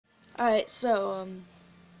Alright, so,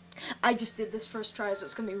 I just did this first try, so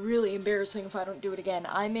it's gonna be really embarrassing if I don't do it again.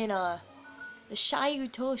 I'm in, the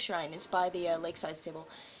Shayuto Shrine is by the, Lakeside Stable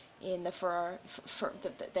in the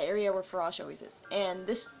the area where Farash always is. And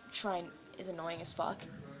this shrine is annoying as fuck.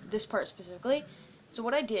 This part specifically. So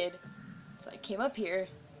what I did is I came up here,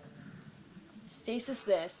 stasis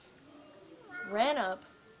this, ran up,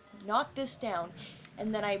 knocked this down,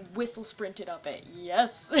 and then I whistle sprinted up it.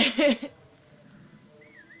 Yes!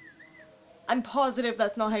 I'm positive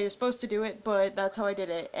that's not how you're supposed to do it, but that's how I did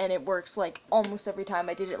it, and it works, like, almost every time.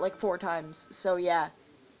 I did it, like, 4 times, so yeah.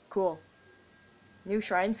 Cool. New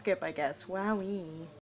shrine skip, I guess. Wowee.